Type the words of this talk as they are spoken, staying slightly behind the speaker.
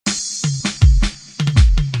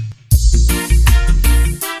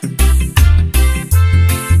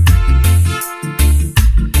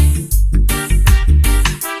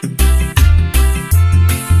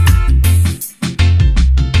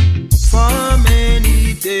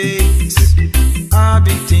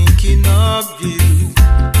thinking of you.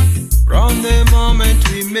 From the moment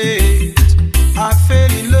we met, I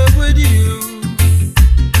fell in love with you.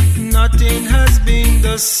 Nothing has been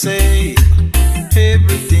the same,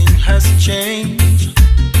 everything has changed,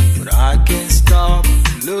 but I can't stop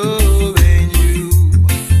loving you.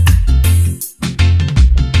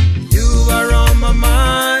 You are on my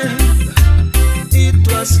mind, it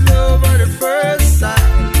was love at the first sight.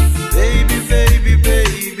 Baby, baby,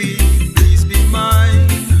 baby, please be mine.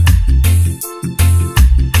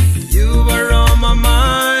 You are on my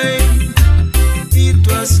mind, it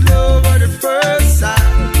was love at the first sight.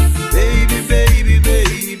 Baby, baby,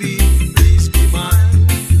 baby, please be mine.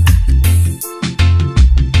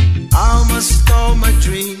 Almost all my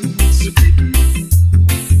dreams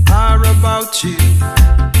are about you.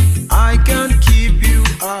 I can't keep you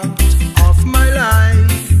out of my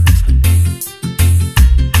life,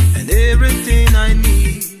 and everything I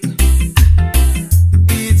need,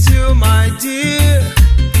 it's you, my dear.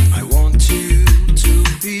 I want you to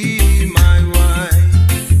be my wife.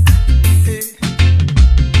 Hey.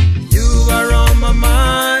 You are on my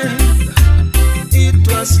mind, it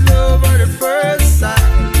was love at the first sight.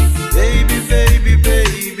 Baby, baby,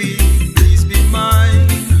 baby, please be mine.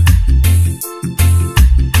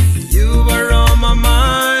 You are on my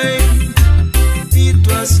mind, it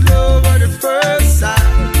was love at the first sight.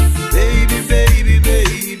 Baby, baby,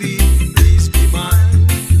 baby, please be mine.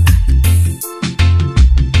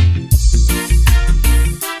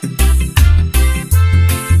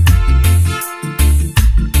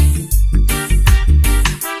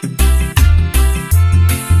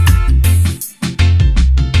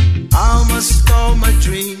 Almost all my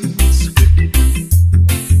dreams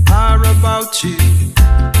are about you.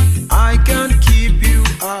 I can't keep you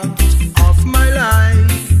out of my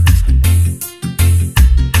life,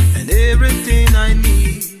 and everything I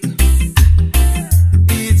need,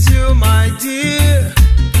 it's you, my dear.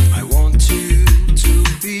 I want you to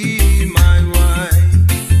be my wife.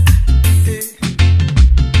 Hey.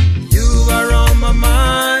 You are on my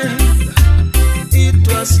mind, it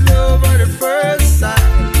was